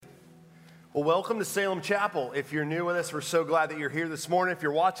Well, welcome to Salem Chapel. If you're new with us, we're so glad that you're here this morning. If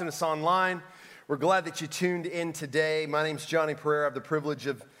you're watching us online, we're glad that you tuned in today. My name's Johnny Pereira. I have the privilege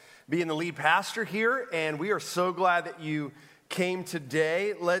of being the lead pastor here, and we are so glad that you came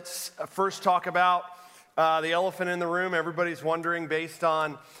today. Let's first talk about the elephant in the room. Everybody's wondering, based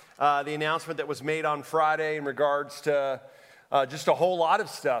on the announcement that was made on Friday in regards to just a whole lot of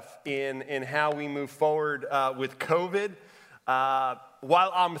stuff in how we move forward with COVID.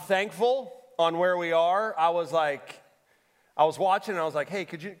 While I'm thankful on where we are, I was watching and I was like, hey,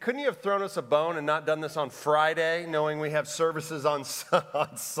 couldn't you have thrown us a bone and not done this on Friday, knowing we have services on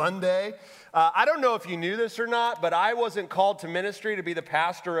Sunday? I don't know if you knew this or not, but I wasn't called to ministry to be the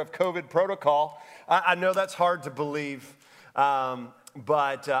pastor of COVID protocol. I know that's hard to believe,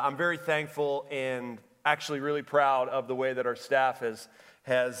 but I'm very thankful and actually really proud of the way that our staff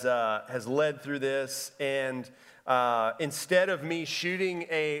has led through this. And instead of me shooting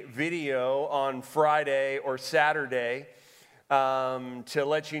a video on Friday or Saturday to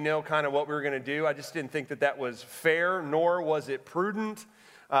let you know kind of what we were going to do, I just didn't think that was fair, nor was it prudent.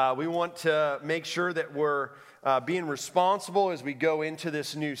 We want to make sure that we're being responsible as we go into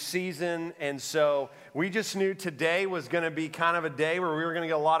this new season. And so we just knew today was going to be kind of a day where we were going to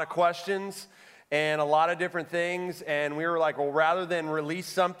get a lot of questions and a lot of different things. And we were like, well, rather than release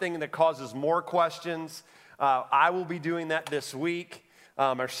something that causes more questions, I will be doing that this week.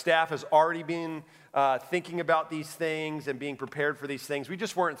 Our staff has already been thinking about these things and being prepared for these things. We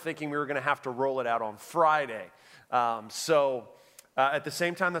just weren't thinking we were going to have to roll it out on Friday. At the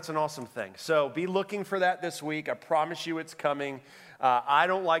same time, that's an awesome thing. So be looking for that this week. I promise you it's coming. I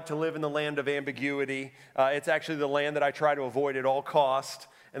don't like to live in the land of ambiguity. It's actually the land that I try to avoid at all cost.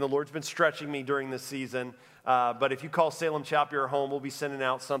 And the Lord's been stretching me during this season. But if you call Salem Chapel your home, we'll be sending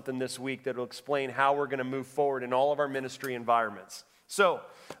out something this week that will explain how we're going to move forward in all of our ministry environments. So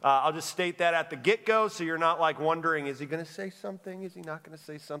I'll just state that at the get-go so you're not like wondering, is he going to say something? Is he not going to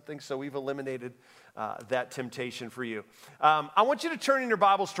say something? So we've eliminated that temptation for you. I want you to turn in your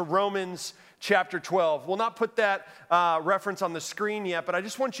Bibles to Romans chapter 12. We'll not put that reference on the screen yet, but I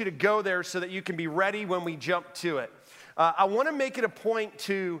just want you to go there so that you can be ready when we jump to it. I want to make it a point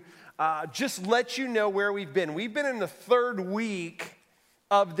to just let you know where we've been. We've been in the third week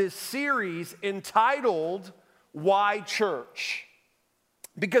of this series entitled, Why Church?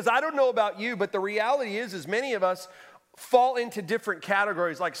 Because I don't know about you, but the reality is many of us fall into different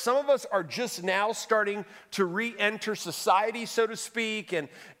categories. Like some of us are just now starting to re-enter society, so to speak. And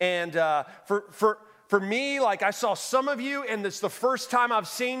for me, like I saw some of you, and it's the first time I've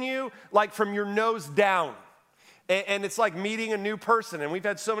seen you, like from your nose down. And it's like meeting a new person. And we've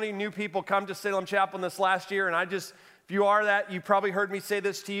had so many new people come to Salem Chapel in this last year. And if you are that, you probably heard me say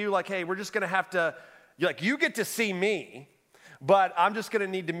this to you, like, hey, we're just going to have to, you get to see me, but I'm just going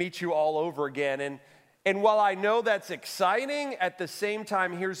to need to meet you all over again. And while I know that's exciting, at the same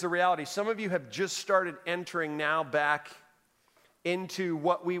time, here's the reality. Some of you have just started entering now back into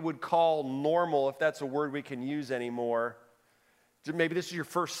what we would call normal, if that's a word we can use anymore. Maybe this is your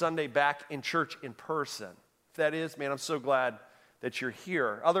first Sunday back in church in person. If that is, man, I'm so glad that you're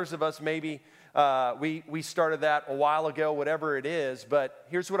here. Others of us, maybe we started that a while ago, whatever it is. But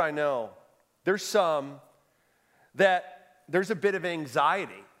here's what I know. There's a bit of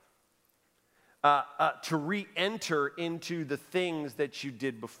anxiety to re-enter into the things that you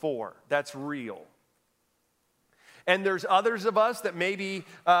did before. That's real. And there's others of us that maybe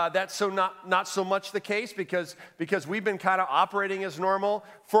that's not so much the case because we've been kind of operating as normal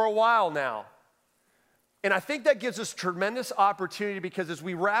for a while now. And I think that gives us tremendous opportunity because as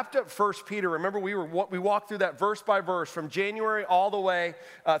we wrapped up 1 Peter, remember we walked through that verse by verse from January all the way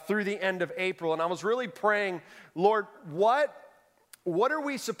through the end of April. And I was really praying, Lord, what are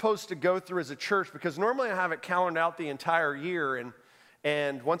we supposed to go through as a church? Because normally I have it calendared out the entire year.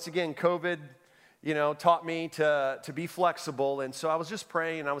 And once again, COVID, taught me to be flexible. And so I was just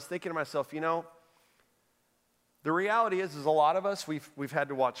praying and I was thinking to myself, the reality is a lot of us, we've had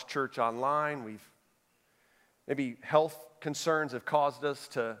to watch church online. Maybe health concerns have caused us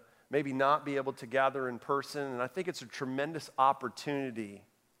to maybe not be able to gather in person. And I think it's a tremendous opportunity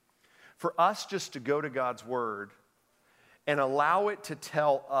for us just to go to God's Word and allow it to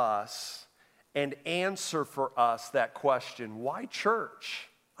tell us and answer for us that question, why church?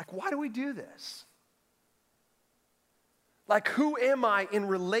 Like, why do we do this? Like, who am I in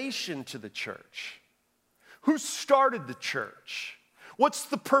relation to the church? Who started the church? What's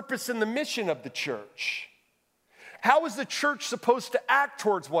the purpose and the mission of the church? How is the church supposed to act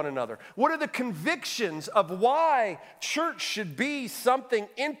towards one another? What are the convictions of why church should be something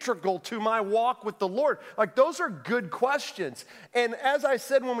integral to my walk with the Lord? Like, those are good questions. And as I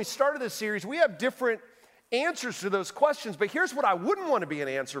said when we started this series, we have different answers to those questions, but here's what I wouldn't want to be an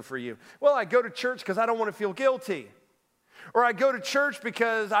answer for you. Well, I go to church because I don't want to feel guilty. Or I go to church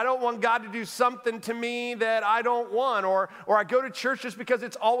because I don't want God to do something to me that I don't want. Or I go to church just because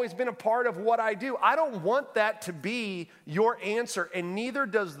it's always been a part of what I do. I don't want that to be your answer, and neither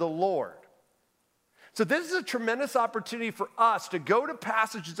does the Lord. So this is a tremendous opportunity for us to go to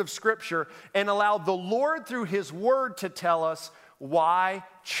passages of Scripture and allow the Lord through His Word to tell us why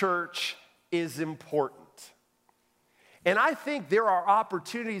church is important. And I think there are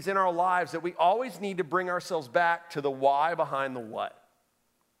opportunities in our lives that we always need to bring ourselves back to the why behind the what.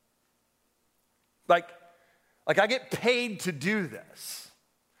 Like I get paid to do this.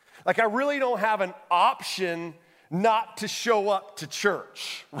 Like, I really don't have an option not to show up to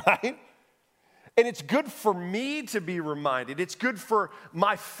church, right? And it's good for me to be reminded. It's good for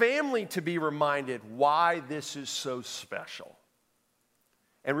my family to be reminded why this is so special.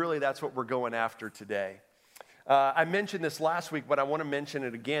 And really, that's what we're going after today. I mentioned this last week, but I want to mention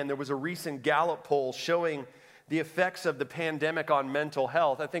it again. There was a recent Gallup poll showing the effects of the pandemic on mental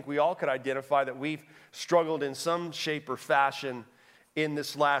health. I think we all could identify that we've struggled in some shape or fashion in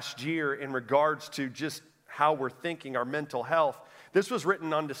this last year in regards to just how we're thinking, our mental health. This was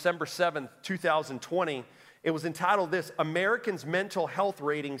written on December 7th, 2020. It was entitled this, Americans' Mental Health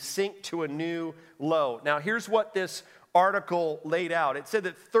Ratings Sink to a New Low. Now, here's what this article laid out. It said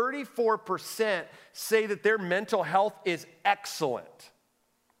that 34% say that their mental health is excellent,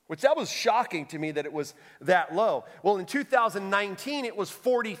 which that was shocking to me that it was that low. Well, in 2019, it was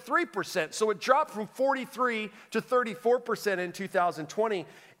 43%. So it dropped from 43 to 34% in 2020.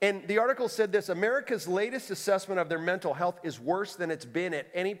 And the article said this, America's latest assessment of their mental health is worse than it's been at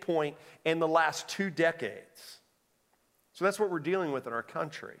any point in the last 2 decades. So that's what we're dealing with in our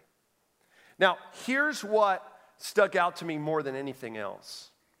country. Now, here's what stuck out to me more than anything else.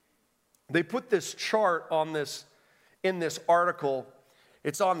 They put this chart on this in this article.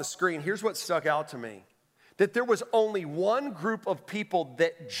 It's on the screen. Here's what stuck out to me. That there was only one group of people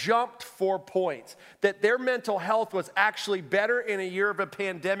that jumped 4 points. That their mental health was actually better in a year of a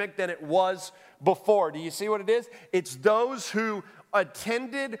pandemic than it was before. Do you see what it is? It's those who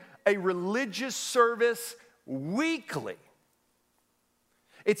attended a religious service weekly.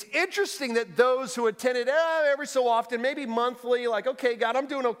 It's interesting that those who attended every so often, maybe monthly, like, okay, God, I'm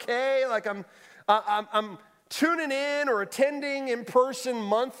doing okay, like I'm tuning in or attending in person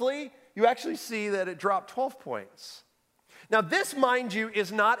monthly, you actually see that it dropped 12 points. Now, this, mind you,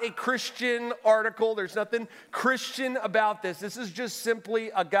 is not a Christian article. There's nothing Christian about this. This is just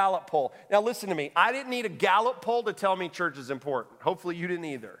simply a Gallup poll. Now, listen to me. I didn't need a Gallup poll to tell me church is important. Hopefully you didn't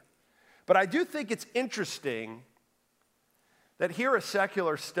either. But I do think it's interesting that here a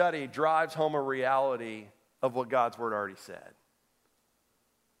secular study drives home a reality of what God's word already said.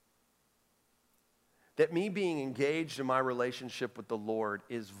 That me being engaged in my relationship with the Lord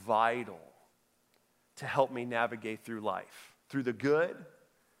is vital to help me navigate through life, through the good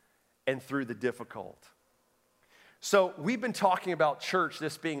and through the difficult. So we've been talking about church,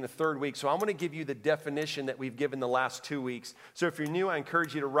 this being the 3rd week, so I'm going to give you the definition that we've given the last 2 weeks. So if you're new, I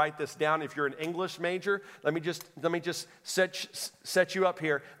encourage you to write this down. If you're an English major, let me just set you up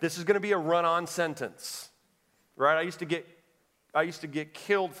here. This is going to be a run-on sentence, right? I used to get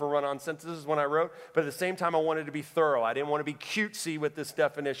killed for run-on sentences when I wrote, but at the same time, I wanted to be thorough. I didn't want to be cutesy with this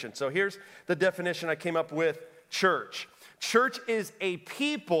definition. So here's the definition I came up with, church. Church is a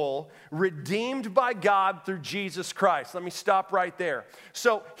people redeemed by God through Jesus Christ. Let me stop right there.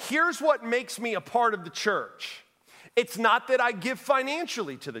 So here's what makes me a part of the church. It's not that I give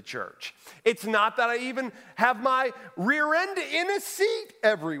financially to the church. It's not that I even have my rear end in a seat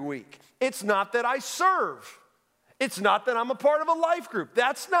every week. It's not that I serve. It's not that I'm a part of a life group.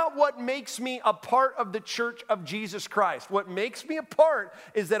 That's not what makes me a part of the church of Jesus Christ. What makes me a part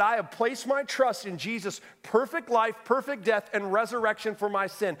is that I have placed my trust in Jesus' perfect life, perfect death, and resurrection for my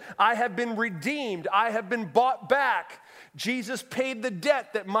sin. I have been redeemed. I have been bought back. Jesus paid the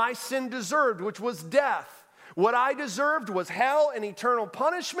debt that my sin deserved, which was death. What I deserved was hell and eternal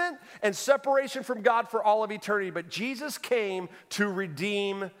punishment and separation from God for all of eternity. But Jesus came to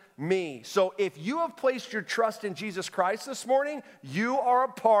redeem me. So if you have placed your trust in Jesus Christ this morning, you are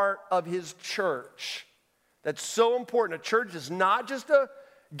a part of his church. That's so important. A church is not just a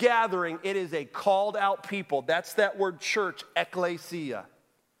gathering, it is a called out people. That's that word church, ekklesia.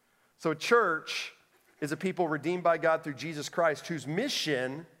 So a church is a people redeemed by God through Jesus Christ, whose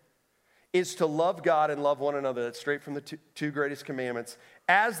mission is to love God and love one another. That's straight from the two greatest commandments.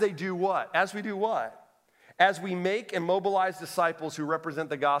 As they do what? As we do what? As we make and mobilize disciples who represent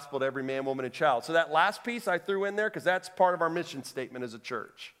the gospel to every man, woman, and child. So that last piece I threw in there because that's part of our mission statement as a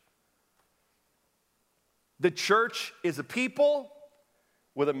church. The church is a people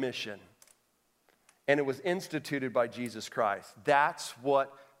with a mission. And it was instituted by Jesus Christ. That's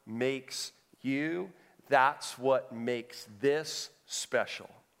what makes you, that's what makes this special.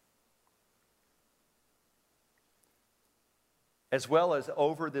 As well as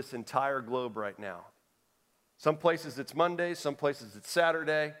over this entire globe right now. Some places it's Monday, some places it's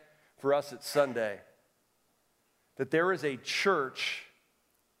Saturday. For us, it's Sunday. That there is a church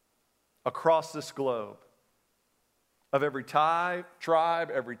across this globe of every tribe,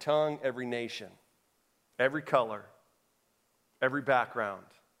 every tongue, every nation, every color, every background.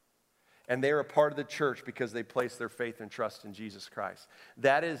 And they are a part of the church because they place their faith and trust in Jesus Christ.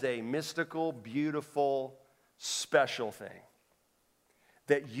 That is a mystical, beautiful, special thing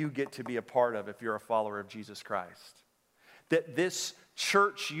that you get to be a part of if you're a follower of Jesus Christ. That this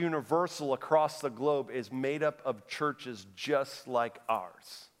church universal across the globe is made up of churches just like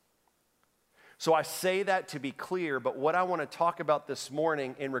ours. So I say that to be clear, but what I want to talk about this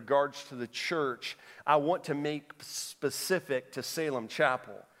morning in regards to the church, I want to make specific to Salem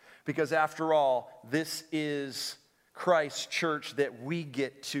Chapel. Because after all, this is Christ's church that we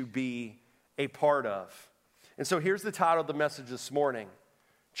get to be a part of. And so here's the title of the message this morning.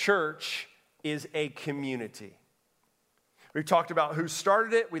 Church is a community. We talked about who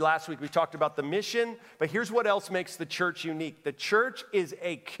started it. Last week we talked about the mission. But here's what else makes the church unique. The church is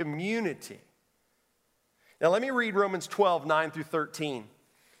a community. Now let me read Romans 12, 9 through 13.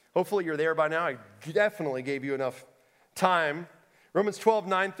 Hopefully you're there by now. I definitely gave you enough time. Romans 12,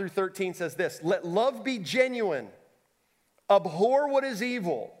 9 through 13 says this. Let love be genuine. Abhor what is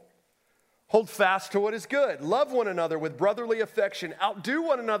evil. Hold fast to what is good. Love one another with brotherly affection. Outdo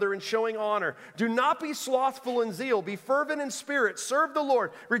one another in showing honor. Do not be slothful in zeal. Be fervent in spirit. Serve the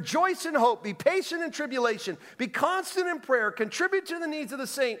Lord. Rejoice in hope. Be patient in tribulation. Be constant in prayer. Contribute to the needs of the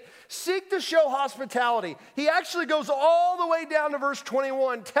saint. Seek to show hospitality. He actually goes all the way down to verse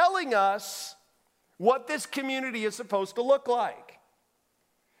 21, telling us what this community is supposed to look like.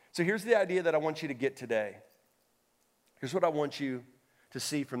 So here's the idea that I want you to get today. Here's what I want you to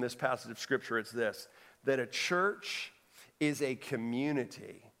see from this passage of Scripture. It's this, that a church is a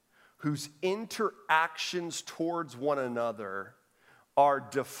community whose interactions towards one another are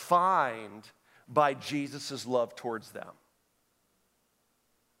defined by Jesus' love towards them.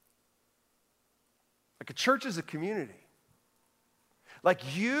 Like a church is a community.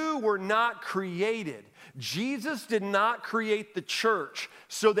 Like you were not created. Jesus did not create the church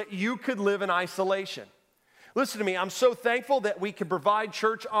so that you could live in isolation. Listen to me, I'm so thankful that we can provide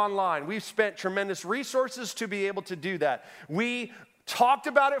church online. We've spent tremendous resources to be able to do that. We talked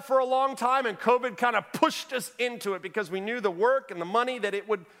about it for a long time, and COVID kind of pushed us into it because we knew the work and the money that it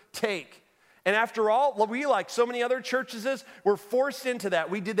would take. And after all, we, like so many other churches, were forced into that.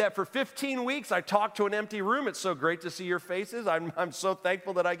 We did that for 15 weeks. I talked to an empty room. It's so great to see your faces. I'm so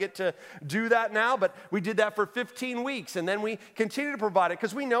thankful that I get to do that now. But we did that for 15 weeks. And then we continue to provide it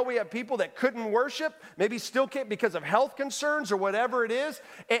because we know we have people that couldn't worship, maybe still can't because of health concerns or whatever it is.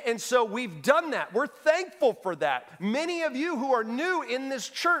 And so we've done that. We're thankful for that. Many of you who are new in this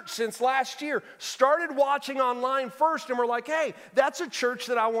church since last year started watching online first and were like, hey, that's a church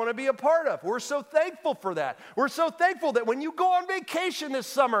that I want to be a part of. We're so thankful for that. We're so thankful that when you go on vacation this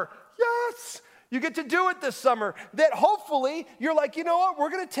summer, yes, you get to do it this summer, that hopefully you're like, you know what, we're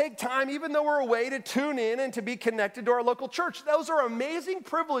going to take time, even though we're away, to tune in and to be connected to our local church. Those are amazing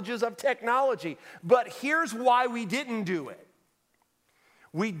privileges of technology. But here's why we didn't do it.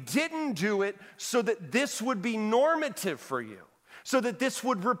 We didn't do it so that this would be normative for you, so that this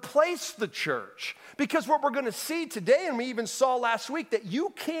would replace the church. Because what we're going to see today, and we even saw last week, that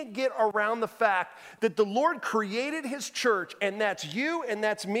you can't get around the fact that the Lord created his church, and that's you and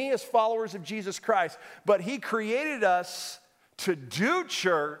that's me as followers of Jesus Christ. But he created us to do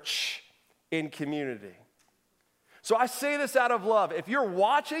church in community. So I say this out of love. If you're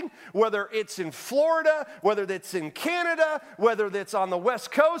watching, whether it's in Florida, whether it's in Canada, whether it's on the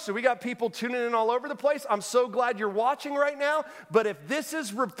West Coast, so we got people tuning in all over the place, I'm so glad you're watching right now. But if this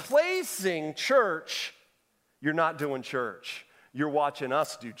is replacing church, you're not doing church. You're watching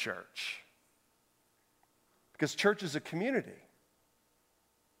us do church. Because church is a community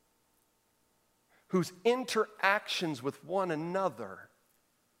whose interactions with one another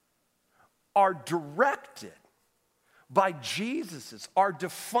are directed by Jesus's, are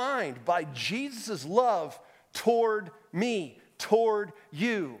defined by Jesus's love toward me, toward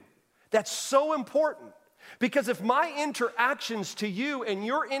you. That's so important. Because if my interactions to you and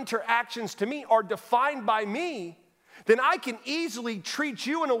your interactions to me are defined by me, then I can easily treat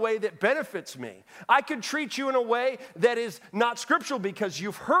you in a way that benefits me. I could treat you in a way that is not scriptural because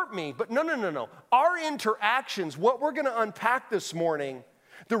you've hurt me. But no. Our interactions, what we're going to unpack this morning,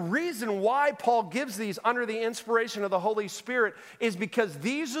 the reason why Paul gives these under the inspiration of the Holy Spirit is because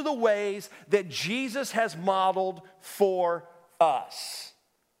these are the ways that Jesus has modeled for us.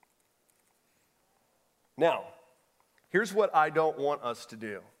 Now, here's what I don't want us to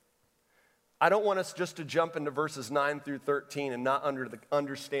do. I don't want us just to jump into verses 9 through 13 and not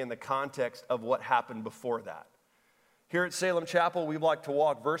understand the context of what happened before that. Here at Salem Chapel, we like to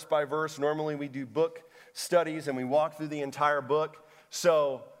walk verse by verse. Normally we do book studies and we walk through the entire book.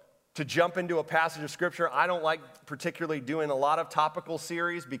 So to jump into a passage of Scripture, I don't like particularly doing a lot of topical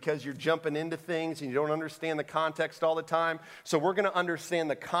series because you're jumping into things and you don't understand the context all the time. So we're going to understand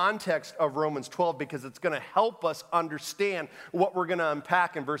the context of Romans 12 because it's going to help us understand what we're going to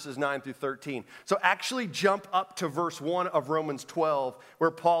unpack in verses 9 through 13. So actually jump up to verse 1 of Romans 12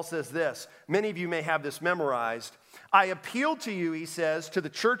 where Paul says this. Many of you may have this memorized. I appeal to you, he says, to the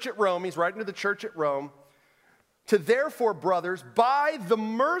church at Rome. He's writing to the church at Rome. To therefore, brothers, by the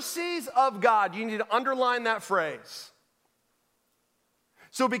mercies of God, you need to underline that phrase.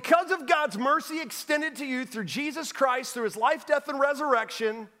 So because of God's mercy extended to you through Jesus Christ, through his life, death, and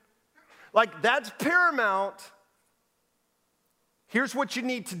resurrection, like that's paramount. Here's what you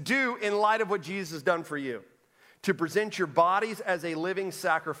need to do in light of what Jesus has done for you. To present your bodies as a living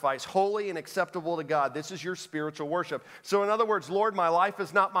sacrifice, holy and acceptable to God. This is your spiritual worship. So in other words, Lord, my life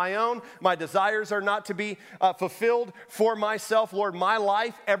is not my own. My desires are not to be fulfilled for myself. Lord, my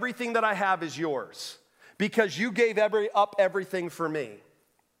life, everything that I have is yours because you gave up everything for me.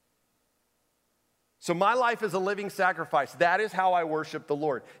 So my life is a living sacrifice. That is how I worship the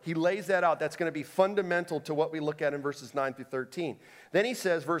Lord. He lays that out. That's going to be fundamental to what we look at in verses 9 through 13. Then he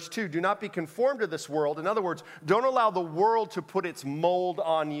says, verse 2, do not be conformed to this world. In other words, don't allow the world to put its mold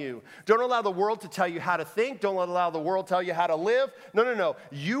on you. Don't allow the world to tell you how to think. Don't allow the world to tell you how to live. No.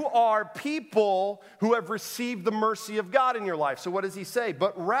 You are people who have received the mercy of God in your life. So what does he say?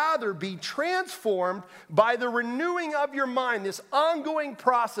 But rather be transformed by the renewing of your mind, this ongoing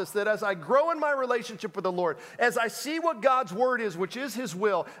process that as I grow in my relationship with the Lord, as I see what God's word is, which is his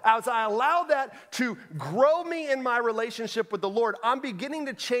will, as I allow that to grow me in my relationship with the Lord, I'm beginning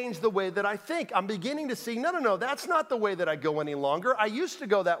to change the way that I think. I'm beginning to see, no, that's not the way that I go any longer. I used to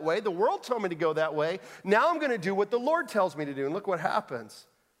go that way. The world told me to go that way. Now I'm going to do what the Lord tells me to do. And look what happens.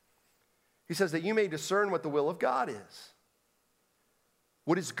 He says that you may discern what the will of God is,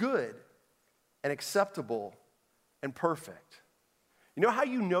 what is good and acceptable and perfect. You know how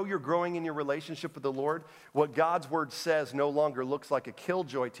you know you're growing in your relationship with the Lord? What God's word says no longer looks like a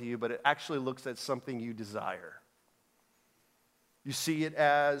killjoy to you, but it actually looks at something you desire. You see it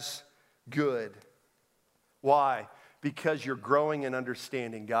as good. Why? Because you're growing in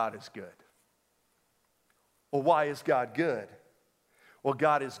understanding God is good. Well, why is God good? Well,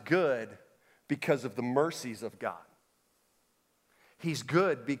 God is good because of the mercies of God. He's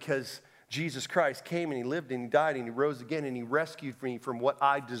good because Jesus Christ came and he lived and he died and he rose again and he rescued me from what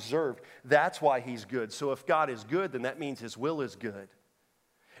I deserved. That's why he's good. So if God is good, then that means his will is good.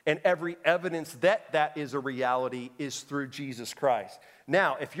 And every evidence that that is a reality is through Jesus Christ.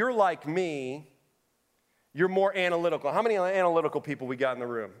 Now, if you're like me, you're more analytical. How many analytical people we got in the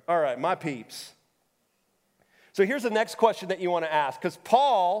room? All right, my peeps. So here's the next question that you want to ask. Because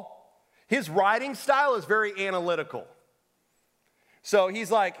Paul, his writing style is very analytical. So he's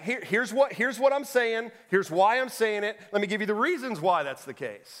like, here's what I'm saying. Here's why I'm saying it. Let me give you the reasons why that's the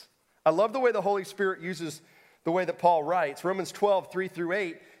case. I love the way the Holy Spirit uses the way that Paul writes. Romans 12, 3 through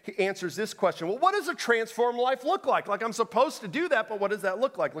 8, he answers this question. Well, what does a transformed life look like? Like I'm supposed to do that, but what does that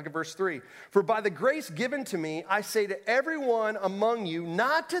look like? Look at verse 3. For by the grace given to me, I say to everyone among you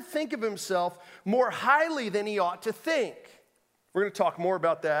not to think of himself more highly than he ought to think. We're going to talk more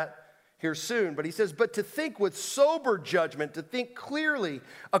about that here soon, but he says, but to think with sober judgment, to think clearly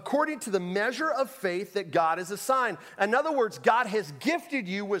according to the measure of faith that God has assigned. In other words, God has gifted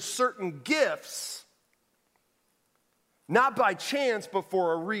you with certain gifts, not by chance, but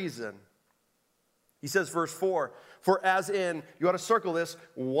for a reason. He says, verse 4, for as in, you ought to circle this,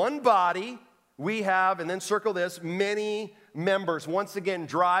 one body we have, and then circle this, many members. Once again,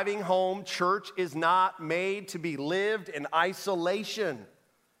 driving home, church is not made to be lived in isolation.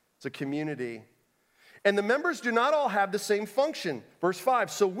 It's a community. And the members do not all have the same function. Verse 5,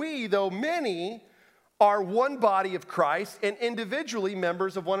 so we, though many, are one body of Christ and individually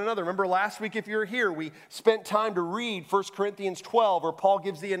members of one another. Remember last week, if you're here, we spent time to read 1 Corinthians 12, where Paul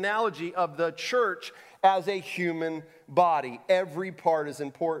gives the analogy of the church as a human body. Every part is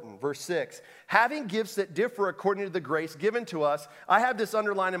important. Verse 6, having gifts that differ according to the grace given to us. I have this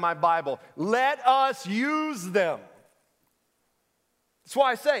underlined in my Bible. Let us use them. That's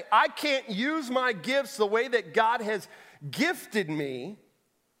why I say I can't use my gifts the way that God has gifted me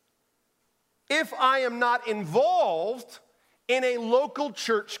if I am not involved in a local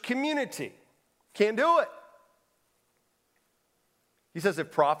church community. Can't do it. He says,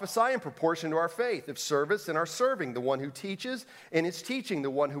 if prophesy in proportion to our faith, if service in our serving, the one who teaches in his teaching, the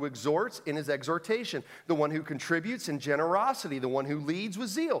one who exhorts in his exhortation, the one who contributes in generosity, the one who leads with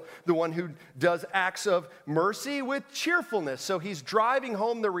zeal, the one who does acts of mercy with cheerfulness. So he's driving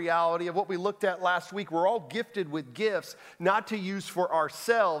home the reality of what we looked at last week. We're all gifted with gifts, not to use for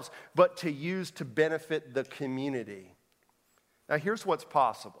ourselves, but to use to benefit the community. Now here's what's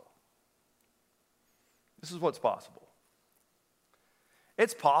possible. This is what's possible.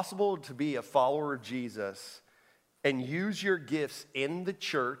 It's possible to be a follower of Jesus and use your gifts in the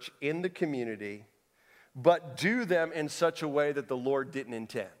church, in the community, but do them in such a way that the Lord didn't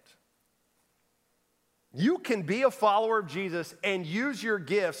intend. You can be a follower of Jesus and use your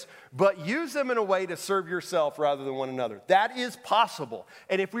gifts, but use them in a way to serve yourself rather than one another. That is possible.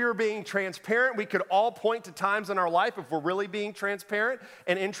 And if we were being transparent, we could all point to times in our life, if we're really being transparent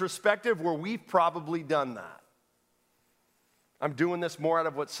and introspective, where we've probably done that. I'm doing this more out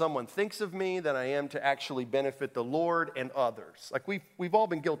of what someone thinks of me than I am to actually benefit the Lord and others. Like we've all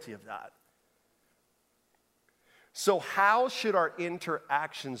been guilty of that. So how should our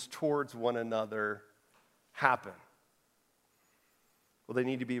interactions towards one another happen? Well, they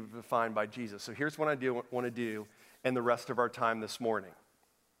need to be defined by Jesus. So here's what I want to do in the rest of our time this morning.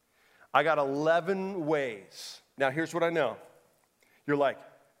 I got 11 ways. Now here's what I know. You're like,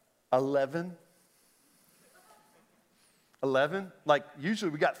 11? 11? Like, usually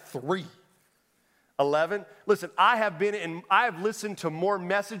we got 3. 11? Listen, I have listened to more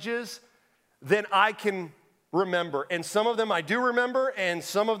messages than I can remember. And some of them I do remember, and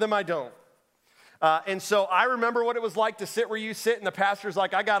some of them I don't. And so I remember what it was like to sit where you sit, and the pastor's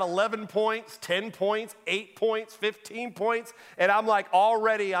like, I got 11 points, 10 points, 8 points, 15 points, and I'm like,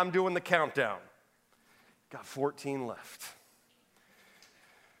 already I'm doing the countdown. Got 14 left.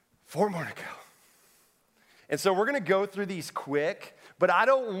 4 more to go. And so we're going to go through these quick, but I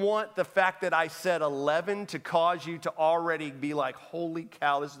don't want the fact that I said 11 to cause you to already be like, holy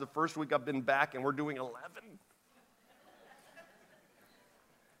cow, this is the first week I've been back and we're doing 11.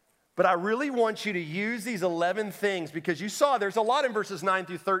 But I really want you to use these 11 things, because you saw there's a lot in verses 9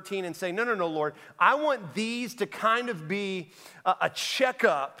 through 13 and say, no, Lord, I want these to kind of be a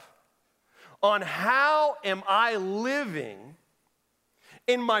checkup on how am I living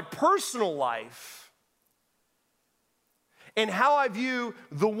in my personal life, and how I view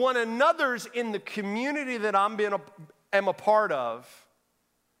the one another's in the community that am a part of.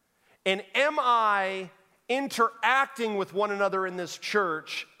 And am I interacting with one another in this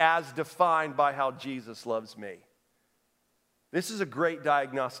church as defined by how Jesus loves me? This is a great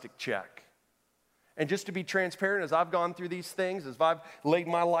diagnostic check. And just to be transparent, as I've gone through these things, as I've laid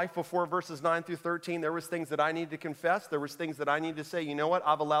my life before verses 9 through 13, there was things that I needed to confess. There was things that I needed to say, you know what,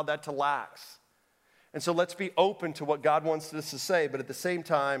 I've allowed that to lax. And so let's be open to what God wants us to say, but at the same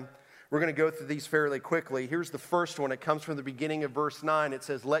time, we're going to go through these fairly quickly. Here's the first one. It comes from the beginning of verse 9. It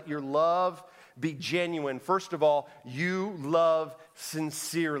says, let your love be genuine. First of all, you love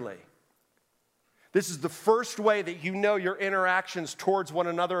sincerely. This is the first way that you know your interactions towards one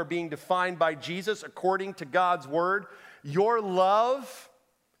another are being defined by Jesus according to God's word. Your love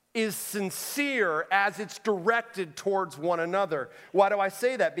is sincere as it's directed towards one another. Why do I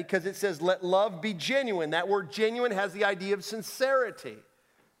say that? Because it says, let love be genuine. That word genuine has the idea of sincerity.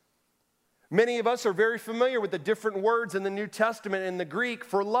 Many of us are very familiar with the different words in the New Testament in the Greek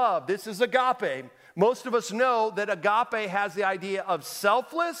for love. This is agape. Most of us know that agape has the idea of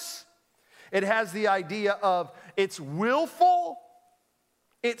selfless. It has the idea of it's willful,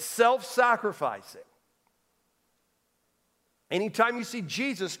 it's self-sacrificing. Anytime you see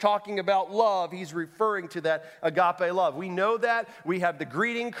Jesus talking about love, he's referring to that agape love. We know that. We have the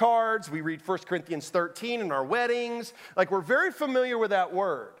greeting cards. We read 1 Corinthians 13 in our weddings. Like, we're very familiar with that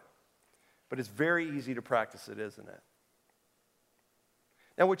word. But it's very easy to practice it, isn't it?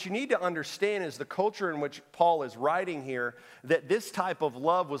 Now, what you need to understand is the culture in which Paul is writing here, that this type of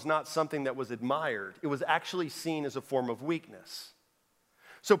love was not something that was admired. It was actually seen as a form of weakness.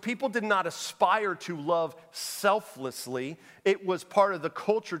 So people did not aspire to love selflessly. It was part of the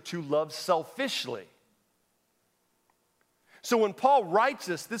culture to love selfishly. So when Paul writes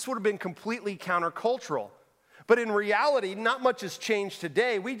this would have been completely countercultural. But in reality, not much has changed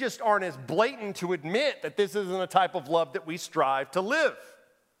today. We just aren't as blatant to admit that this isn't a type of love that we strive to live.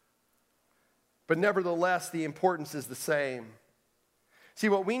 But nevertheless, the importance is the same. See,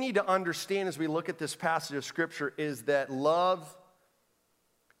 what we need to understand as we look at this passage of Scripture is that love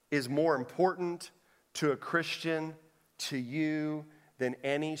is more important to a Christian, to you, than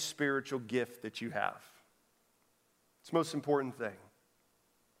any spiritual gift that you have. It's the most important thing.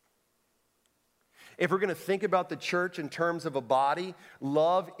 If we're going to think about the church in terms of a body,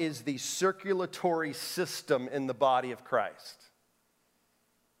 love is the circulatory system in the body of Christ.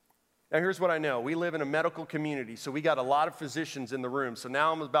 Now, here's what I know. We live in a medical community, so we got a lot of physicians in the room. So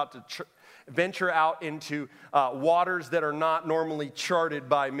now I'm about to venture out into waters that are not normally charted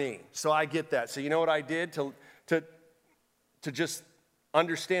by me. So I get that. So you know what I did to just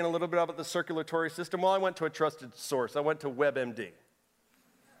understand a little bit about the circulatory system? Well, I went to a trusted source. I went to WebMD.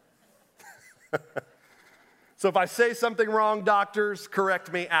 So if I say something wrong, doctors,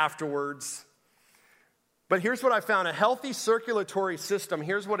 correct me afterwards. But here's what I found. A healthy circulatory system,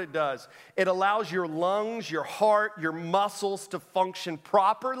 here's what it does. It allows your lungs, your heart, your muscles to function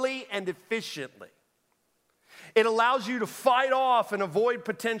properly and efficiently. It allows you to fight off and avoid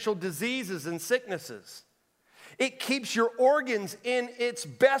potential diseases and sicknesses. It keeps your organs in its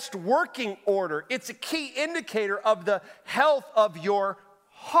best working order. It's a key indicator of the health of your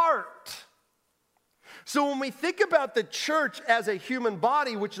heart. So when we think about the church as a human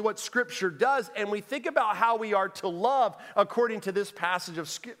body, which is what Scripture does, and we think about how we are to love according to this passage of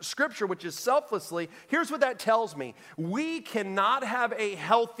Scripture, which is selflessly, here's what that tells me. We cannot have a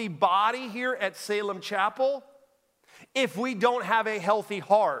healthy body here at Salem Chapel if we don't have a healthy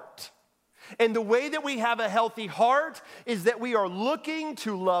heart. And the way that we have a healthy heart is that we are looking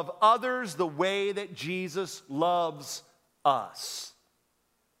to love others the way that Jesus loves us.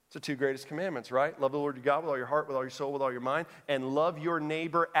 It's the two greatest commandments, right? Love the Lord your God with all your heart, with all your soul, with all your mind, and love your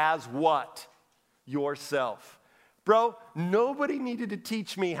neighbor as what? Yourself. Bro, nobody needed to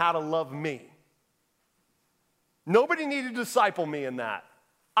teach me how to love me. Nobody needed to disciple me in that.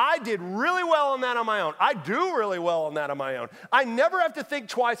 I did really well on that on my own. I do really well on that on my own. I never have to think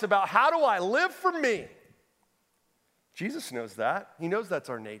twice about how do I live for me. Jesus knows that. He knows that's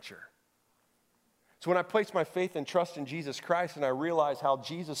our nature. So when I place my faith and trust in Jesus Christ and I realize how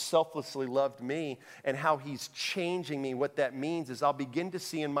Jesus selflessly loved me and how he's changing me, what that means is I'll begin to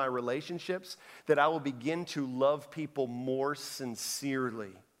see in my relationships that I will begin to love people more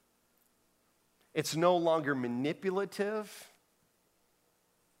sincerely. It's no longer manipulative,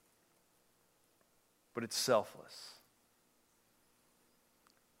 but it's selfless.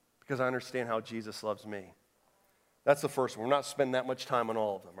 Because I understand how Jesus loves me. That's the first one. We're not spending that much time on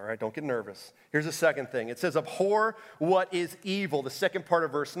all of them, all right? Don't get nervous. Here's the second thing. It says, abhor what is evil, the second part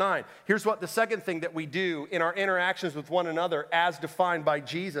of verse 9. Here's what the second thing that we do in our interactions with one another as defined by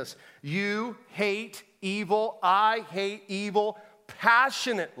Jesus. You hate evil, I hate evil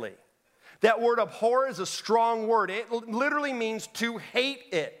passionately. That word abhor is a strong word. It literally means to hate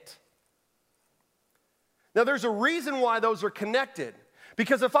it. Now, there's a reason why those are connected.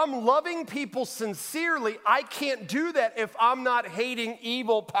 Because if I'm loving people sincerely, I can't do that if I'm not hating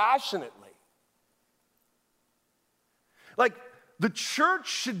evil passionately. Like, the church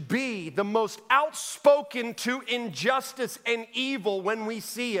should be the most outspoken to injustice and evil when we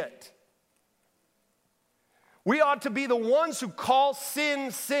see it. We ought to be the ones who call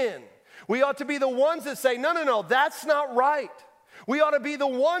sin, sin. We ought to be the ones that say, no, that's not right. We ought to be the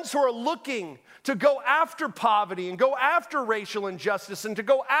ones who are looking to go after poverty and go after racial injustice and to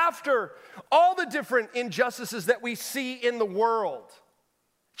go after all the different injustices that we see in the world.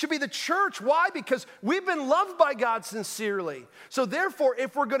 It should be the church. Why? Because we've been loved by God sincerely. So therefore,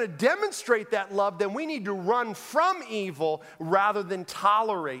 if we're going to demonstrate that love, then we need to run from evil rather than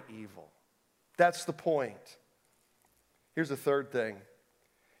tolerate evil. That's the point. Here's the third thing.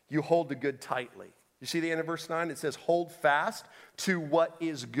 You hold the good tightly. You see the end of verse 9? It says, hold fast to what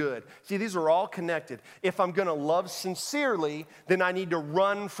is good. See, these are all connected. If I'm going to love sincerely, then I need to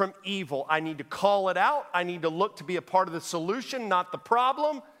run from evil. I need to call it out. I need to look to be a part of the solution, not the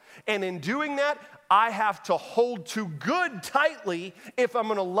problem. And in doing that, I have to hold to good tightly if I'm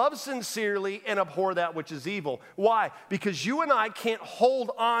going to love sincerely and abhor that which is evil. Why? Because you and I can't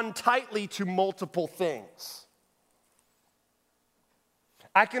hold on tightly to multiple things.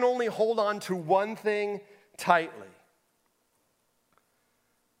 I can only hold on to one thing tightly.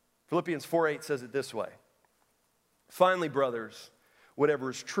 Philippians 4:8 says it this way. Finally, brothers, whatever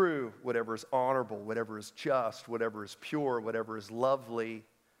is true, whatever is honorable, whatever is just, whatever is pure, whatever is lovely,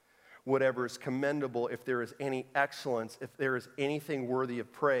 whatever is commendable, if there is any excellence, if there is anything worthy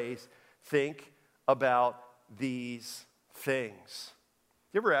of praise, think about these things.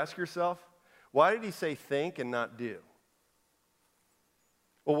 You ever ask yourself, why did he say think and not do?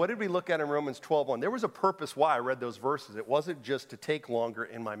 Well, what did we look at in Romans 12:1? There was a purpose why I read those verses. It wasn't just to take longer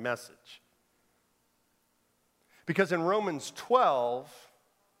in my message. Because in Romans 12,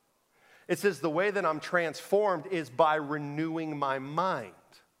 it says the way that I'm transformed is by renewing my mind.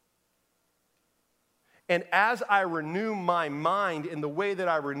 And as I renew my mind, and the way that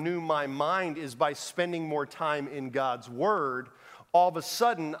I renew my mind is by spending more time in God's Word, all of a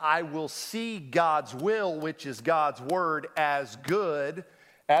sudden I will see God's will, which is God's Word, as good,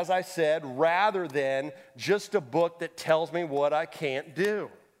 as I said, rather than just a book that tells me what I can't do.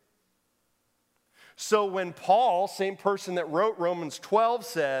 So when Paul, same person that wrote Romans 12,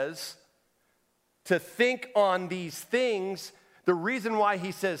 says to think on these things, the reason why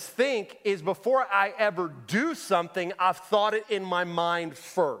he says think is before I ever do something, I've thought it in my mind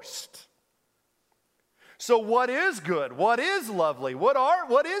first. So what is good? What is lovely?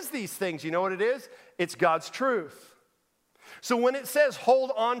 What is these things? You know what it is? It's God's truth. So when it says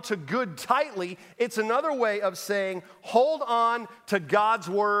hold on to good tightly, it's another way of saying hold on to God's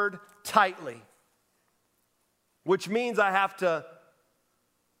word tightly. Which means I have to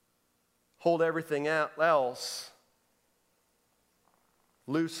hold everything else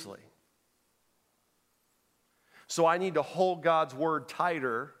loosely. So I need to hold God's word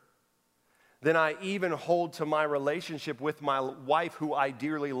tighter than I even hold to my relationship with my wife, who I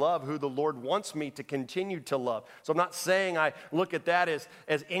dearly love, who the Lord wants me to continue to love. So I'm not saying I look at that as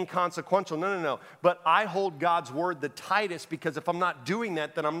inconsequential. No. But I hold God's word the tightest, because if I'm not doing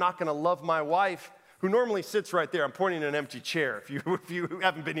that, then I'm not going to love my wife, who normally sits right there. I'm pointing at an empty chair if you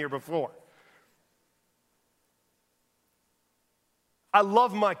haven't been here before. I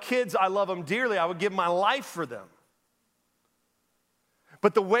love my kids. I love them dearly. I would give my life for them.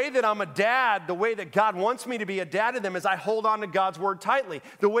 But the way that I'm a dad, the way that God wants me to be a dad to them, is I hold on to God's word tightly.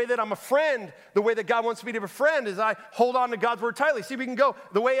 The way that I'm a friend, the way that God wants me to be a friend, is I hold on to God's word tightly. See, we can go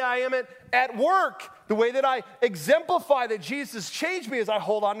the way I am at work. The way that I exemplify that Jesus changed me is I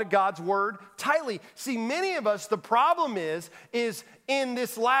hold on to God's word tightly. See, many of us, the problem is in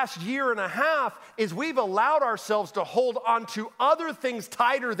this last year and a half, is we've allowed ourselves to hold on to other things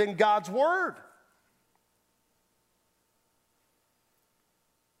tighter than God's word.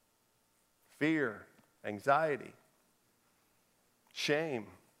 Fear, anxiety, shame,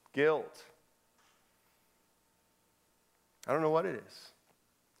 guilt. I don't know what it is.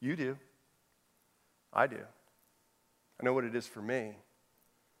 You do. I do. I know what it is for me.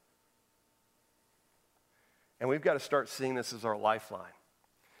 And we've got to start seeing this as our lifeline.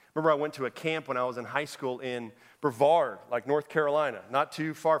 Remember, I went to a camp when I was in high school in Brevard, like North Carolina, not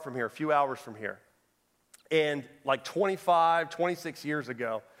too far from here, a few hours from here. And like 26 years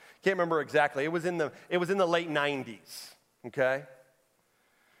ago, can't remember exactly. It was in the late 90s, okay?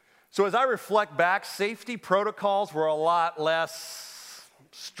 So as I reflect back, safety protocols were a lot less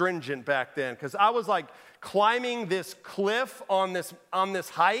stringent back then, because I was like climbing this cliff on this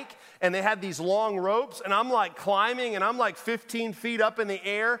hike, and they had these long ropes, and I'm like climbing, and I'm like 15 feet up in the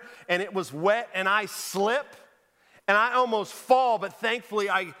air, and it was wet, and I slip, and I almost fall, but thankfully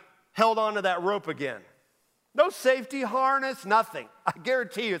I held onto that rope again. No safety harness, nothing. I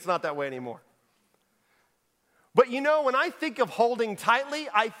guarantee you it's not that way anymore. But you know, when I think of holding tightly,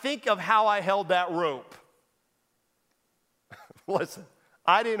 I think of how I held that rope. Listen,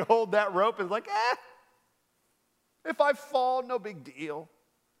 I didn't hold that rope and was like, if I fall, no big deal.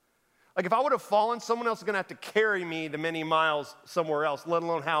 Like if I would have fallen, someone else is going to have to carry me the many miles somewhere else, let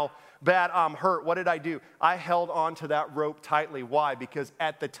alone how bad I'm hurt. What did I do? I held on to that rope tightly. Why? Because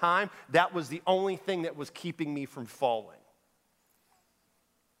at the time, that was the only thing that was keeping me from falling.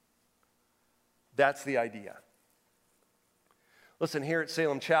 That's the idea. Listen, here at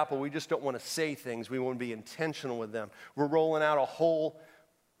Salem Chapel, we just don't want to say things. We want to be intentional with them. We're rolling out a whole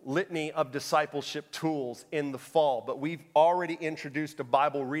litany of discipleship tools in the fall, but we've already introduced a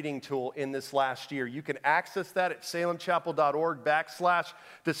Bible reading tool in this last year. You can access that at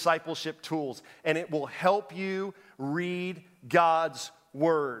salemchapel.org/discipleship tools, and it will help you read God's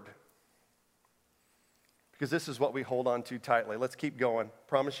word. Because this is what we hold on to tightly. Let's keep going.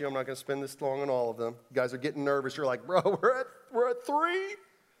 Promise you I'm not going to spend this long on all of them. You guys are getting nervous. You're like, bro, we're at 3.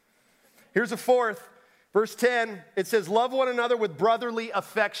 Here's a fourth. Verse 10, it says, love one another with brotherly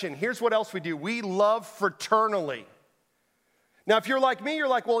affection. Here's what else we do. We love fraternally. Now, if you're like me, you're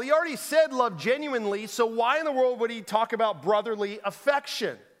like, well, he already said love genuinely, so why in the world would he talk about brotherly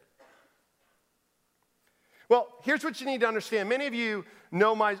affection? Well, here's what you need to understand. Many of you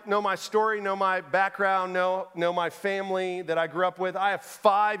know my story, know my background, know my family that I grew up with. I have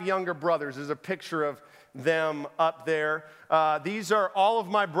 5 younger brothers. There's a picture of them up there. These are all of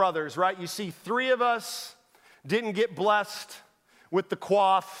my brothers, right? You see 3 of us didn't get blessed with the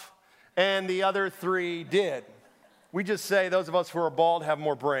coif, and the other 3 did. We just say those of us who are bald have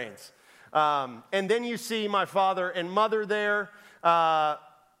more brains. And then you see my father and mother there. My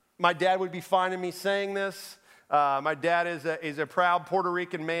dad would be finding me saying this. My dad is a proud Puerto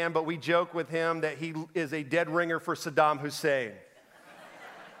Rican man, but we joke with him that he is a dead ringer for Saddam Hussein.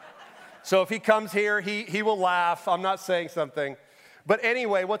 So if he comes here, he will laugh. I'm not saying something. But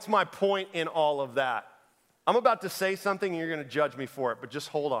anyway, what's my point in all of that? I'm about to say something and you're going to judge me for it, but just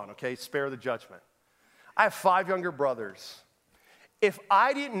hold on, okay? Spare the judgment. I have 5 younger brothers. If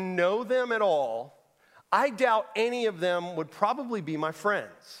I didn't know them at all, I doubt any of them would probably be my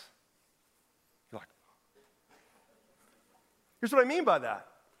friends. Here's what I mean by that.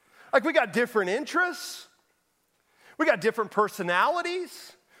 Like, we got different interests. We got different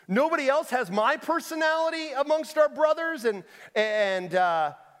personalities. Nobody else has my personality amongst our brothers, and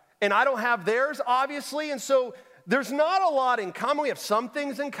I don't have theirs, obviously. And so there's not a lot in common. We have some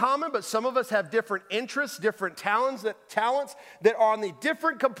things in common, but some of us have different interests, different talents that are on the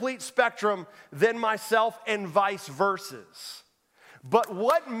different complete spectrum than myself, and vice versa. But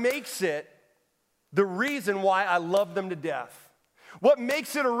what makes it the reason why I love them to death? What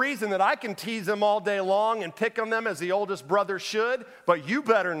makes it a reason that I can tease them all day long and pick on them as the oldest brother should, but you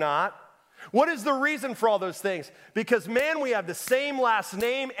better not? What is the reason for all those things? Because, man, we have the same last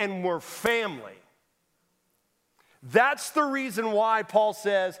name and we're family. That's the reason why Paul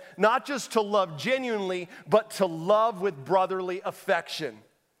says not just to love genuinely, but to love with brotherly affection.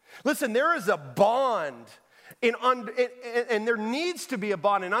 Listen, there is a bond, and there needs to be a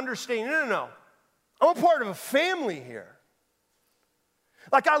bond in understanding, no. I'm a part of a family here.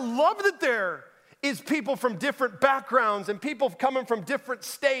 Like, I love that there is people from different backgrounds and people coming from different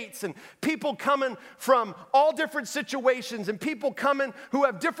states and people coming from all different situations and people coming who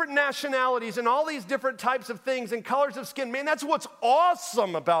have different nationalities and all these different types of things and colors of skin. Man, that's what's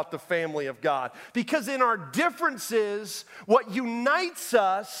awesome about the family of God. Because in our differences, what unites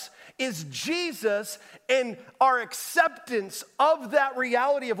us is Jesus and our acceptance of that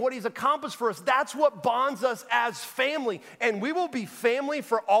reality of what he's accomplished for us. That's what bonds us as family. And we will be family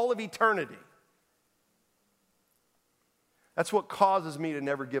for all of eternity. That's what causes me to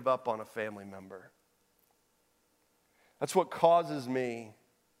never give up on a family member. That's what causes me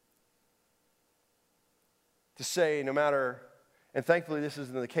to say, no matter, and thankfully this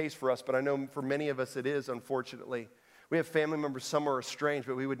isn't the case for us, but I know for many of us it is, unfortunately. We have family members, some are estranged,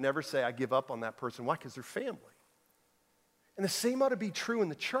 but we would never say, I give up on that person. Why? Because they're family. And the same ought to be true in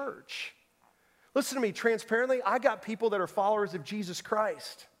the church. Listen to me, transparently, I got people that are followers of Jesus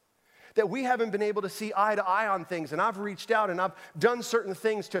Christ that we haven't been able to see eye to eye on things, and I've reached out and I've done certain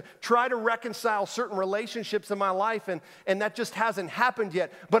things to try to reconcile certain relationships in my life, and that just hasn't happened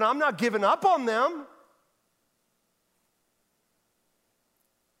yet. But I'm not giving up on them.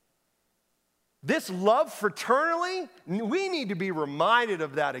 This love fraternally, we need to be reminded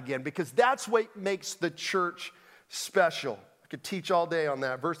of that again, because that's what makes the church special. I could teach all day on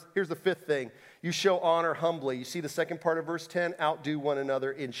that. Here's the 5th thing. You show honor humbly. You see the second part of verse 10? Outdo one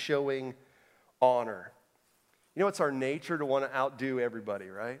another in showing honor. You know, it's our nature to want to outdo everybody,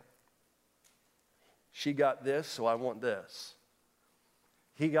 right? She got this, so I want this.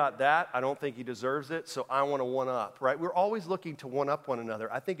 He got that. I don't think he deserves it, so I want to one-up, right? We're always looking to one-up one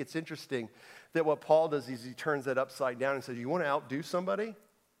another. I think it's interesting that what Paul does is he turns that upside down and says, you want to outdo somebody?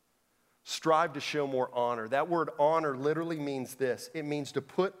 Strive to show more honor. That word honor literally means this. It means to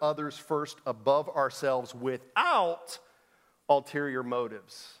put others first above ourselves without ulterior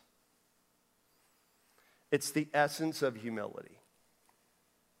motives. It's the essence of humility.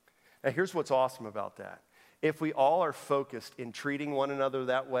 Now, here's what's awesome about that. If we all are focused in treating one another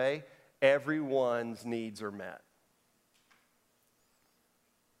that way, everyone's needs are met.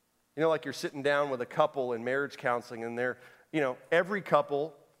 You know, like you're sitting down with a couple in marriage counseling, and they're, every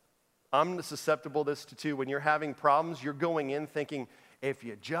couple, I'm susceptible to this too, when you're having problems, you're going in thinking, if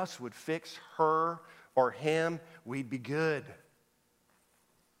you just would fix her or him, we'd be good.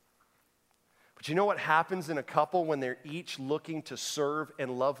 But you know what happens in a couple when they're each looking to serve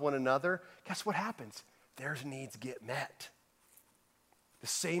and love one another? Guess what happens? Their needs get met. The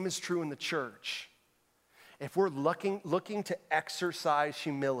same is true in the church. If we're looking to exercise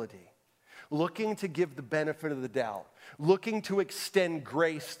humility, looking to give the benefit of the doubt, looking to extend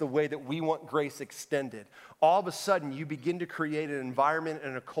grace the way that we want grace extended, all of a sudden you begin to create an environment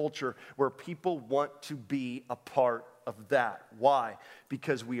and a culture where people want to be a part of that. Why?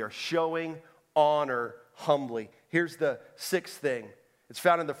 Because we are showing honor humbly. Here's the sixth thing. It's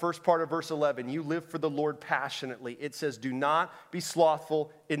found in the first part of verse 11. You live for the Lord passionately. It says, do not be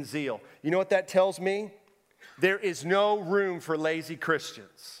slothful in zeal. You know what that tells me? There is no room for lazy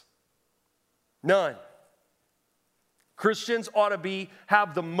Christians. None. Christians ought to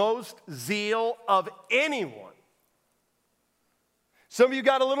have the most zeal of anyone. Some of you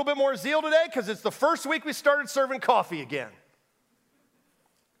got a little bit more zeal today because it's the first week we started serving coffee again.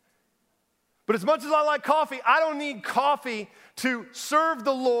 But as much as I like coffee, I don't need coffee to serve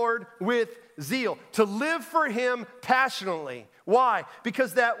the Lord with zeal, to live for Him passionately. Why?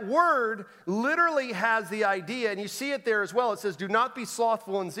 Because that word literally has the idea, and you see it there as well. It says, do not be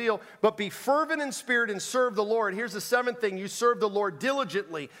slothful in zeal, but be fervent in spirit and serve the Lord. Here's the seventh thing. You serve the Lord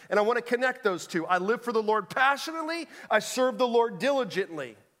diligently. And I want to connect those two. I live for the Lord passionately. I serve the Lord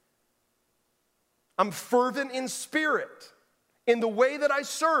diligently. I'm fervent in spirit. In the way that I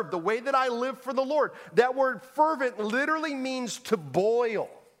serve, the way that I live for the Lord. That word fervent literally means to boil.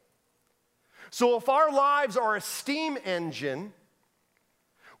 So if our lives are a steam engine,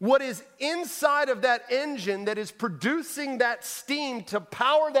 what is inside of that engine that is producing that steam to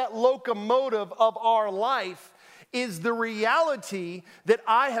power that locomotive of our life is the reality that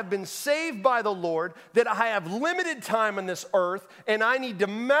I have been saved by the Lord, that I have limited time on this earth, and I need to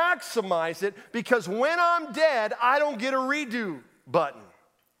maximize it because when I'm dead, I don't get a redo button.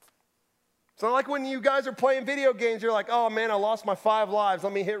 It's not like when you guys are playing video games, you're like, oh man, I lost my 5 lives,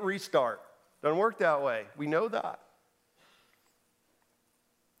 let me hit restart. Doesn't work that way. We know that.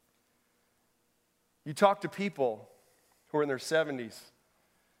 You talk to people who are in their 70s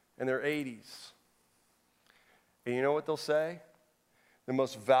and their 80s, and you know what they'll say? The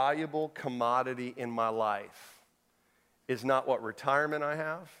most valuable commodity in my life is not what retirement I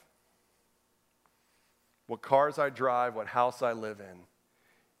have, what cars I drive, what house I live in.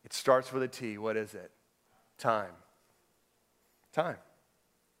 It starts with a T. What is it? Time. Time.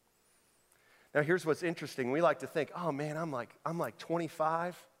 Now here's what's interesting. We like to think, oh man, I'm like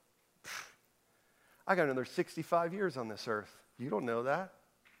 25. I got another 65 years on this earth. You don't know that.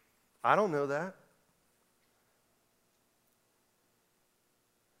 I don't know that.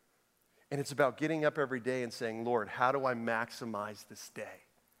 And it's about getting up every day and saying, Lord, how do I maximize this day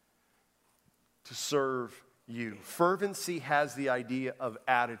to serve you? Fervency has the idea of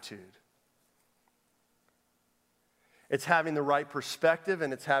attitude. It's having the right perspective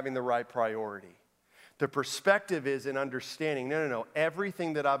and it's having the right priority. The perspective is in understanding, no,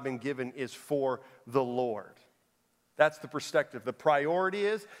 everything that I've been given is for the Lord. That's the perspective. The priority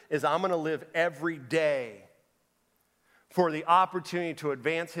is I'm going to live every day for the opportunity to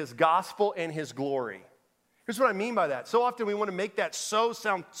advance His gospel and His glory. Here's what I mean by that. So often we want to make that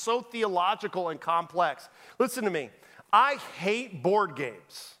sound so theological and complex. Listen to me. I hate board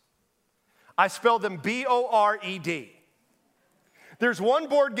games. I spell them B-O-R-E-D. There's one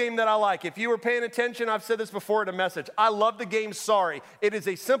board game that I like. If you were paying attention, I've said this before in a message. I love the game Sorry. It is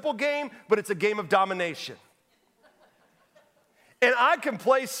a simple game, but it's a game of domination. And I can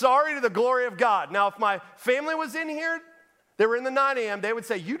play Sorry to the glory of God. Now, if my family was in here, they were in the 9 a.m., they would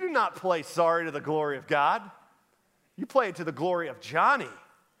say, you do not play Sorry to the glory of God. You play it to the glory of Johnny.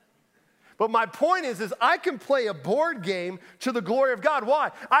 But my point is I can play a board game to the glory of God.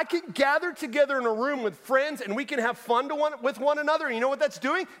 Why? I can gather together in a room with friends and we can have fun with one another. And you know what that's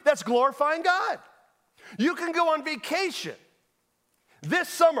doing? That's glorifying God. You can go on vacation this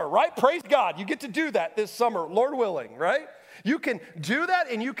summer, right? Praise God. You get to do that this summer, Lord willing, right? You can do that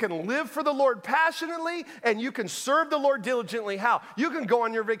and you can live for the Lord passionately and you can serve the Lord diligently. How? You can go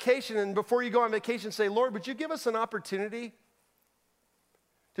on your vacation and before you go on vacation say, Lord, would you give us an opportunity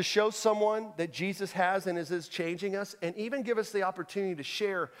to show someone that Jesus has and is changing us, and even give us the opportunity to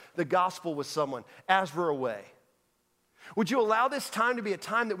share the gospel with someone as we're away. Would you allow this time to be a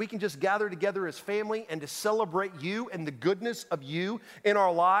time that we can just gather together as family and to celebrate you and the goodness of you in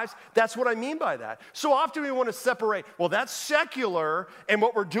our lives? That's what I mean by that. So often we want to separate, well, that's secular, and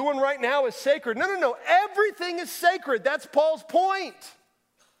what we're doing right now is sacred. No. Everything is sacred. That's Paul's point.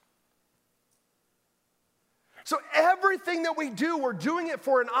 So everything that we do, we're doing it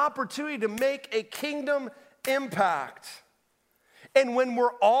for an opportunity to make a kingdom impact. And when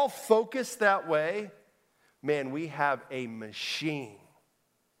we're all focused that way, man, we have a machine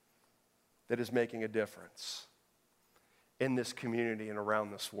that is making a difference in this community and around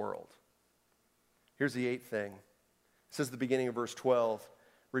this world. Here's the 8th thing. It says at the beginning of verse 12,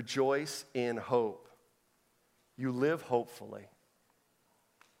 rejoice in hope. You live hopefully.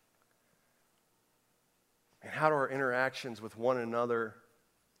 And how do our interactions with one another,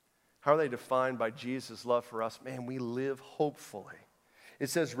 how are they defined by Jesus' love for us? Man, we live hopefully. It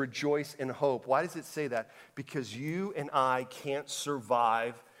says rejoice in hope. Why does it say that? Because you and I can't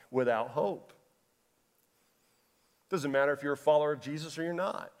survive without hope. Doesn't matter if you're a follower of Jesus or you're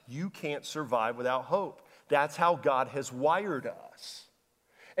not. You can't survive without hope. That's how God has wired us.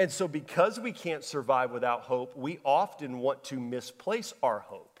 And so because we can't survive without hope, we often want to misplace our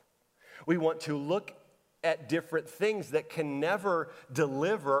hope. We want to look at different things that can never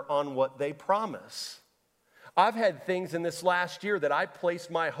deliver on what they promise. I've had things in this last year that I placed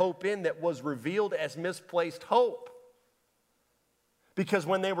my hope in that was revealed as misplaced hope. Because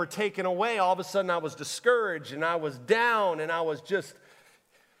when they were taken away, all of a sudden I was discouraged and I was down and I was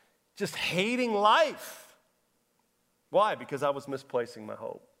just hating life. Why? Because I was misplacing my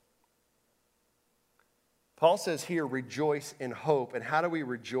hope. Paul says here, rejoice in hope. And how do we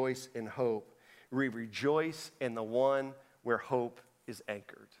rejoice in hope? We rejoice in the one where hope is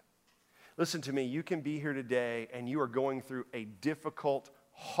anchored. Listen to me, you can be here today and you are going through a difficult,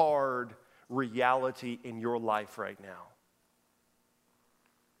 hard reality in your life right now.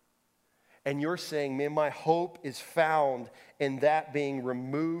 And you're saying, man, my hope is found in that being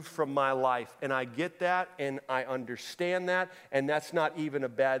removed from my life. And I get that and I understand that, and that's not even a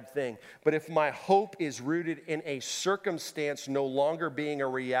bad thing. But if my hope is rooted in a circumstance no longer being a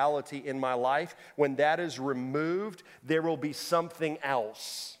reality in my life, when that is removed, there will be something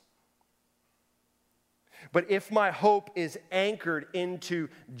else. But if my hope is anchored into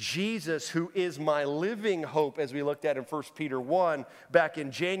Jesus, who is my living hope, as we looked at in 1 Peter 1 back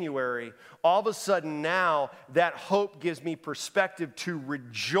in January, all of a sudden now that hope gives me perspective to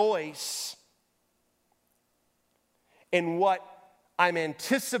rejoice in what I'm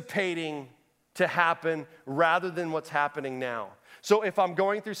anticipating to happen rather than what's happening now. So if I'm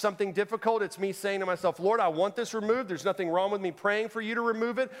going through something difficult, it's me saying to myself, Lord, I want this removed. There's nothing wrong with me praying for you to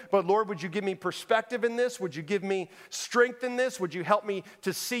remove it. But Lord, would you give me perspective in this? Would you give me strength in this? Would you help me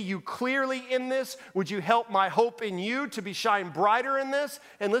to see you clearly in this? Would you help my hope in you to be shine brighter in this?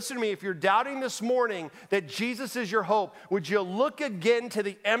 And listen to me, if you're doubting this morning that Jesus is your hope, would you look again to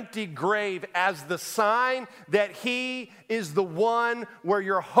the empty grave as the sign that he is the one where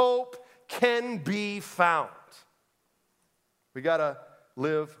your hope can be found? We got to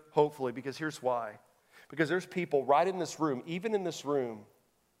live hopefully, because here's why. Because there's people right in this room, even in this room,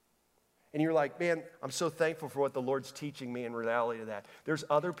 and you're like, man, I'm so thankful for what the Lord's teaching me in reality of that. There's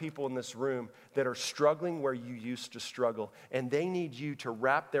other people in this room that are struggling where you used to struggle, and they need you to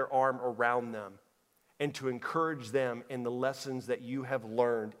wrap their arm around them and to encourage them in the lessons that you have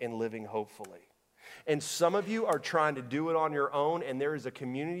learned in living hopefully. And some of you are trying to do it on your own, and there is a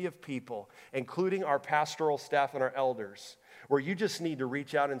community of people, including our pastoral staff and our elders, where you just need to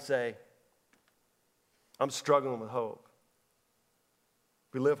reach out and say, I'm struggling with hope.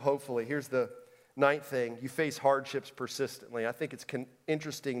 We live hopefully. Here's the ninth thing. You face hardships persistently. I think it's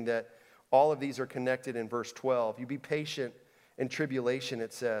interesting that all of these are connected in verse 12. You be patient in tribulation,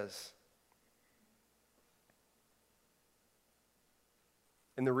 it says.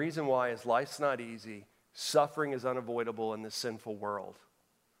 And the reason why is life's not easy. Suffering is unavoidable in this sinful world.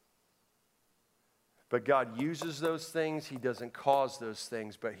 But God uses those things. He doesn't cause those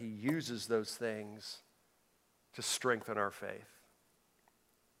things, but he uses those things to strengthen our faith.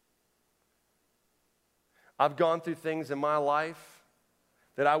 I've gone through things in my life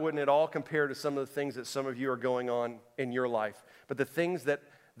that I wouldn't at all compare to some of the things that some of you are going on in your life. But the things that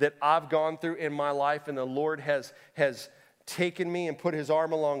I've gone through in my life, and the Lord has taken me and put his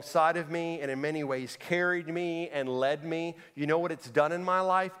arm alongside of me and in many ways carried me and led me. You know what it's done in my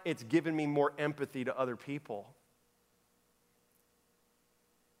life? It's given me more empathy to other people.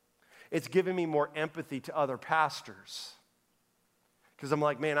 It's given me more empathy to other pastors. Because I'm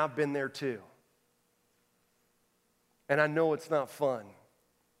like, man, I've been there too. And I know it's not fun.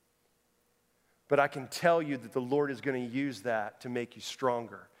 But I can tell you that the Lord is going to use that to make you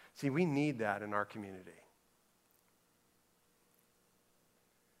stronger. See, we need that in our community.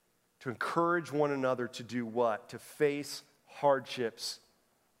 To encourage one another to do what? To face hardships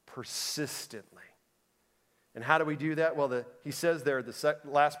persistently. And how do we do that? Well, he says there, the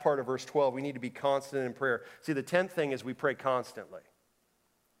last part of verse 12, we need to be constant in prayer. See, the 10th thing is we pray constantly.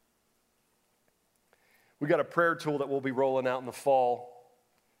 We got a prayer tool that we'll be rolling out in the fall.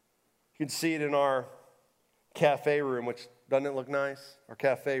 You can see it in our cafe room, which doesn't it look nice? Our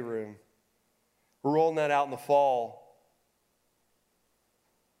cafe room. We're rolling that out in the fall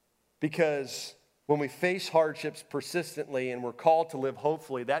because When we face hardships persistently and we're called to live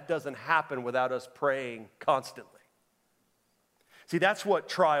hopefully, that doesn't happen without us praying constantly. See, that's what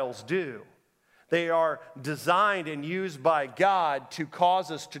trials do. They are designed and used by God to cause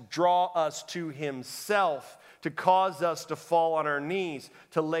us to draw us to Himself, to cause us to fall on our knees,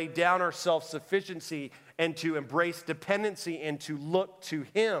 to lay down our self-sufficiency, and to embrace dependency and to look to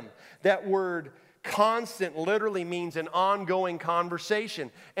Him. That word constant literally means an ongoing conversation.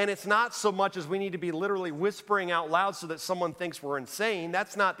 And it's not so much as we need to be literally whispering out loud so that someone thinks we're insane.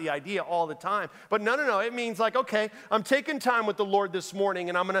 That's not the idea all the time. But no. It means like, okay, I'm taking time with the Lord this morning,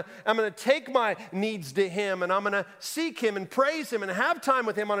 and I'm gonna take my needs to Him, and I'm gonna seek Him and praise Him and have time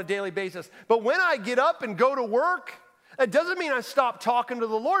with Him on a daily basis. But when I get up and go to work, it doesn't mean I stop talking to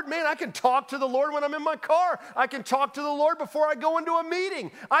the Lord. Man, I can talk to the Lord when I'm in my car. I can talk to the Lord before I go into a meeting.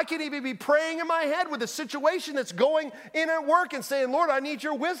 I can even be praying in my head with a situation that's going in at work and saying, Lord, I need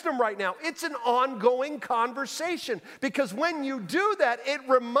your wisdom right now. It's an ongoing conversation, because when you do that, it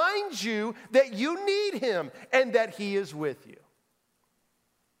reminds you that you need Him and that He is with you.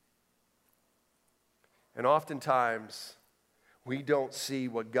 And oftentimes, we don't see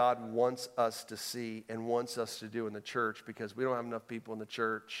what God wants us to see and wants us to do in the church because we don't have enough people in the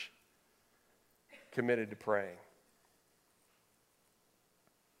church committed to praying.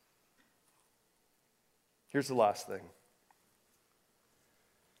 Here's the last thing.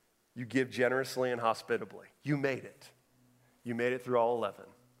 You give generously and hospitably. You made it. You made it through all 11.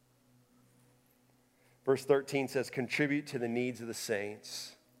 Verse 13 says, contribute to the needs of the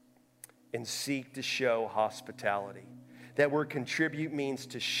saints and seek to show hospitality. That word contribute means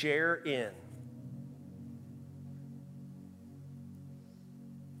to share in.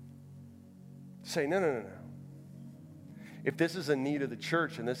 Say, no. If this is a need of the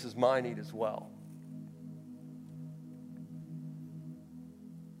church, and this is my need as well.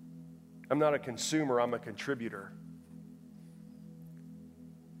 I'm not a consumer, I'm a contributor.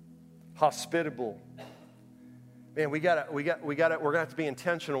 Hospitable. Man, we're gonna have to be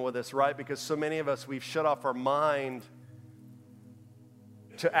intentional with this, right? Because so many of us, we've shut off our mind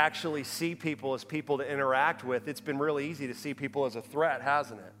to actually see people as people to interact with. It's been really easy to see people as a threat,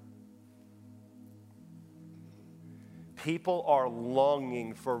 hasn't it? People are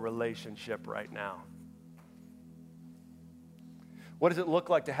longing for relationship right now. What does it look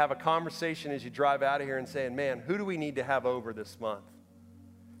like to have a conversation as you drive out of here and saying, man, who do we need to have over this month?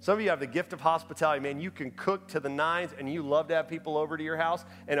 Some of you have the gift of hospitality. Man, you can cook to the nines and you love to have people over to your house.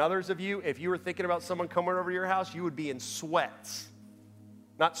 And others of you, if you were thinking about someone coming over to your house, you would be in sweats.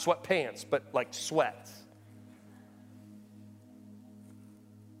 Not sweatpants, but like sweats.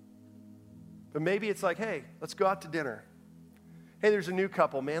 But maybe it's like, hey, let's go out to dinner. Hey, there's a new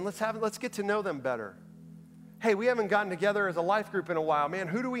couple, man. Let's get to know them better. Hey, we haven't gotten together as a life group in a while, man.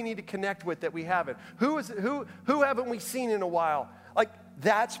 Who do we need to connect with that we haven't? Who haven't we seen in a while? Like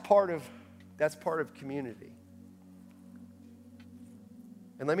that's part of community.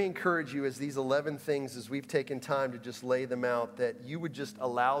 And let me encourage you as these 11 things, as we've taken time to just lay them out, that you would just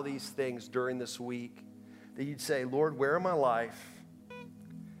allow these things during this week, that you'd say, Lord, where in my life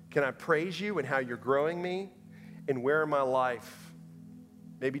can I praise you and how you're growing me? And where in my life,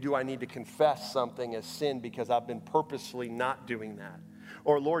 maybe do I need to confess something as sin because I've been purposely not doing that?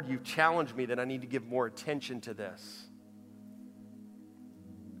 Or Lord, you've challenged me that I need to give more attention to this.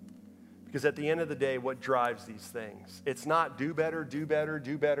 Because at the end of the day, what drives these things? It's not do better.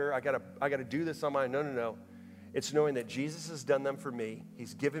 I gotta do this on my own. No. It's knowing that Jesus has done them for me.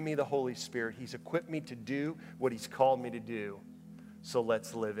 He's given me the Holy Spirit. He's equipped me to do what He's called me to do. So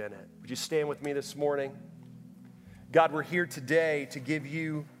let's live in it. Would you stand with me this morning? God, we're here today to give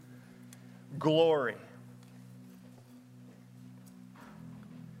you glory.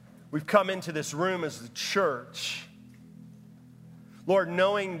 We've come into this room as the church, Lord,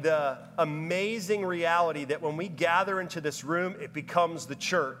 knowing the amazing reality that when we gather into this room, it becomes the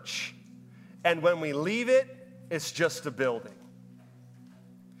church. And when we leave it, it's just a building.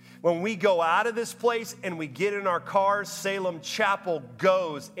 When we go out of this place and we get in our cars, Salem Chapel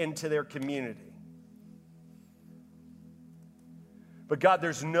goes into their community. But God,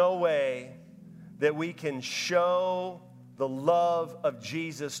 there's no way that we can show the love of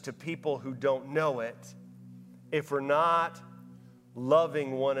Jesus to people who don't know it if we're not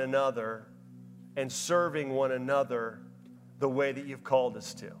loving one another and serving one another the way that you've called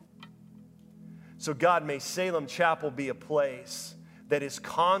us to. So God, may Salem Chapel be a place that is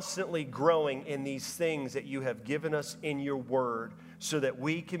constantly growing in these things that you have given us in your word so that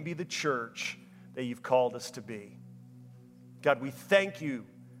we can be the church that you've called us to be. God, we thank you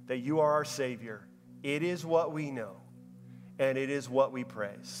that you are our Savior. It is what we know, and it is what we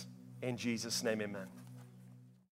praise. In Jesus' name, amen.